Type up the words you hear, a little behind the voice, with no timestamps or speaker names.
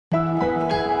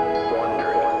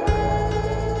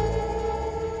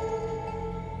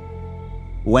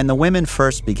When the women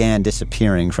first began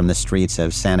disappearing from the streets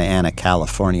of Santa Ana,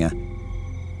 California,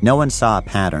 no one saw a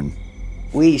pattern.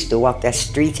 We used to walk that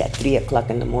streets at 3 o'clock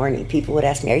in the morning. People would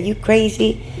ask me, "Are you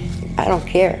crazy?" I don't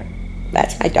care.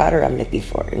 That's my daughter I'm looking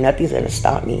for. Nothing's going to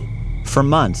stop me. For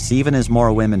months, even as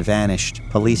more women vanished,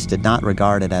 police did not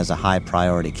regard it as a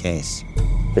high-priority case.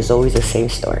 It was always the same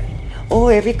story. "Oh,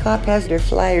 every cop has their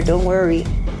flyer, don't worry."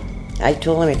 I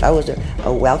told him if I was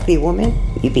a wealthy woman,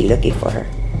 you'd be looking for her.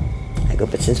 I go,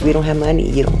 "But since we don't have money,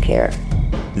 you don't care."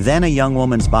 Then a young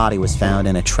woman's body was found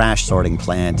in a trash sorting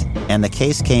plant, and the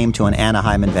case came to an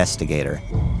Anaheim investigator,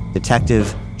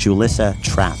 Detective Julissa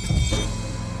Trapp.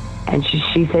 And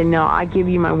she said, "No, I give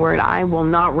you my word, I will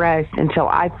not rest until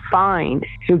I find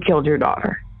who killed your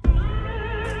daughter."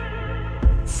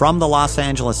 From the Los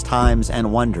Angeles Times and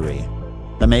Wondery,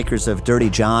 the makers of Dirty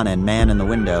John and Man in the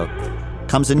Window,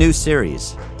 comes a new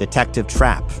series, Detective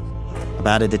Trapp,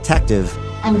 about a detective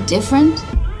I'm different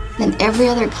than every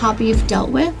other cop you've dealt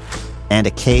with. And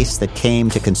a case that came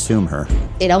to consume her.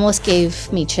 It almost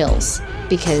gave me chills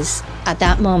because at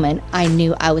that moment, I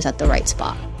knew I was at the right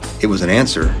spot. It was an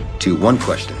answer to one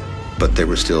question, but there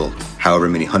were still however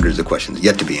many hundreds of questions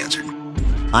yet to be answered.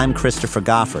 I'm Christopher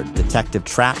Goffard. Detective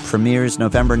Trapp premieres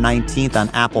November 19th on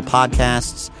Apple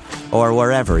Podcasts or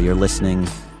wherever you're listening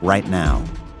right now.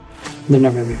 They're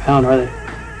never going to be found, are they?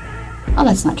 Oh,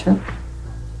 that's not true.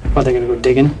 Are they going to go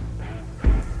digging?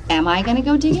 Am I going to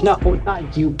go digging? No,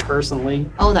 not you personally.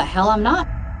 Oh, the hell I'm not.